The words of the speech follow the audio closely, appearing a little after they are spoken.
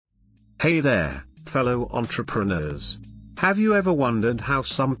Hey there, fellow entrepreneurs. Have you ever wondered how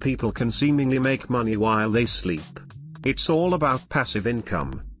some people can seemingly make money while they sleep? It's all about passive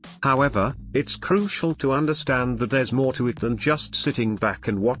income. However, it's crucial to understand that there's more to it than just sitting back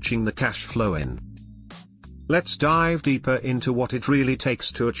and watching the cash flow in. Let's dive deeper into what it really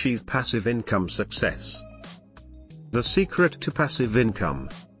takes to achieve passive income success. The secret to passive income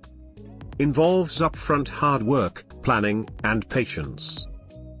involves upfront hard work, planning, and patience.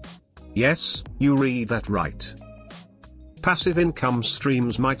 Yes, you read that right. Passive income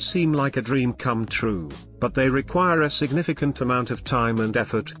streams might seem like a dream come true, but they require a significant amount of time and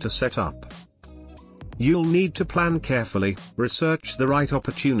effort to set up. You'll need to plan carefully, research the right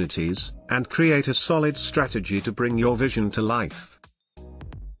opportunities, and create a solid strategy to bring your vision to life.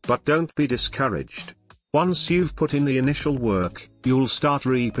 But don't be discouraged. Once you've put in the initial work, you'll start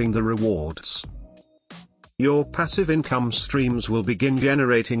reaping the rewards. Your passive income streams will begin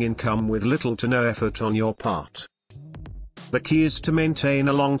generating income with little to no effort on your part. The key is to maintain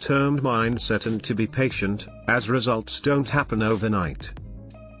a long-term mindset and to be patient, as results don't happen overnight.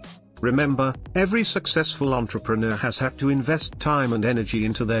 Remember, every successful entrepreneur has had to invest time and energy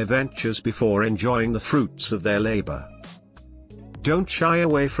into their ventures before enjoying the fruits of their labor. Don't shy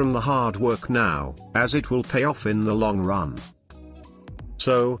away from the hard work now, as it will pay off in the long run.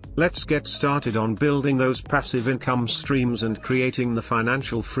 So, let's get started on building those passive income streams and creating the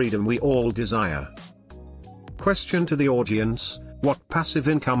financial freedom we all desire. Question to the audience: what passive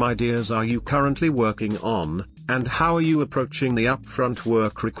income ideas are you currently working on, and how are you approaching the upfront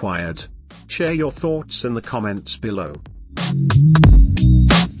work required? Share your thoughts in the comments below.